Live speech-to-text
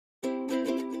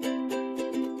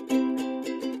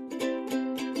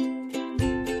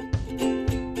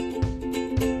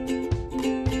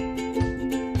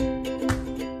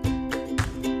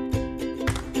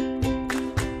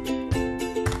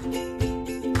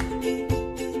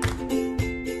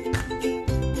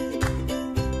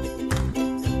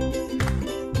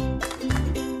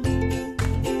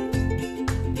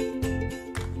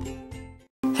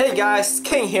guys,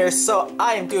 King here. So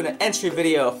I am doing an entry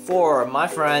video for my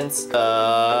friends,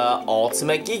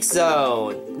 Ultimate Geek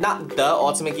Zone. Not the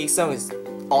Ultimate Geek Zone, it's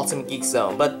Ultimate Geek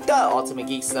Zone, but the Ultimate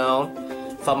Geek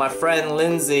Zone from my friend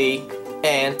Lindsay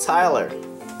and Tyler.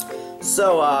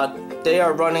 So they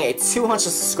are running a 200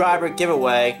 subscriber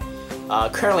giveaway.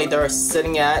 Currently they're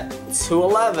sitting at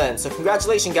 211. So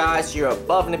congratulations guys, you're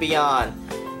above and beyond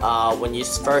when you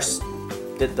first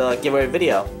did the giveaway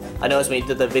video. I noticed when you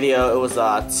did the video it was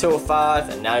 205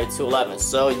 and now you're 211,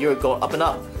 so you're going up and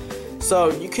up.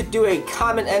 So you could do a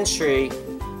comment entry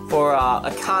for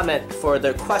a comment for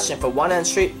the question for 1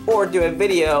 entry, or do a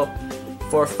video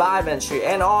for 5 entry,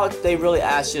 and all they really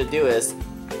ask you to do is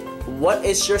what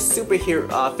is your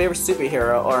superhero favorite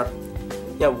superhero, or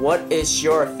yeah, what is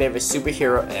your favorite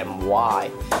superhero and why?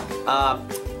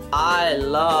 I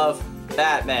love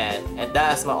Batman, and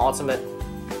that's my ultimate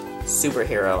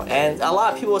superhero. And a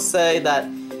lot of people say that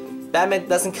Batman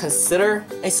doesn't consider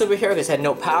a superhero because he had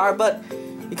no power, but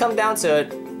you come down to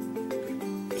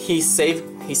it, he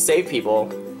saved people,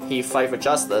 he fight for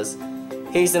justice,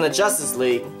 he's in the Justice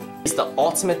League, he's the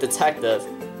ultimate detective,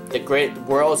 the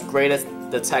world's greatest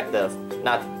detective.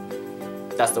 Not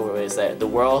that's the way to say it, the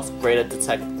world's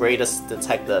greatest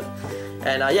detective.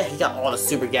 And yeah, he got all the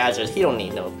super gadgets, he don't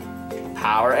need no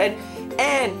power, and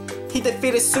he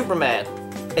defeated Superman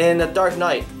in The Dark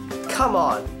Knight. Come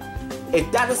on,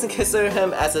 if that doesn't consider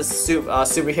him as a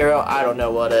superhero, I don't know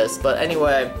what is. But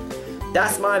anyway,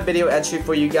 that's my video entry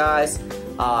for you guys.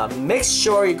 Make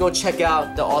sure you go check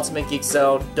out the Ultimate Geek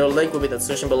Zone. Their link will be in the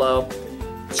description below.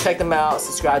 Check them out,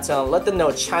 subscribe to them, let them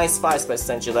know Chinese Spice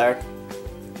sent you there.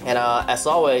 And as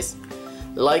always,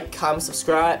 like, comment,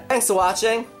 subscribe. Thanks for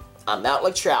watching. I'm out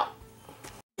like trout.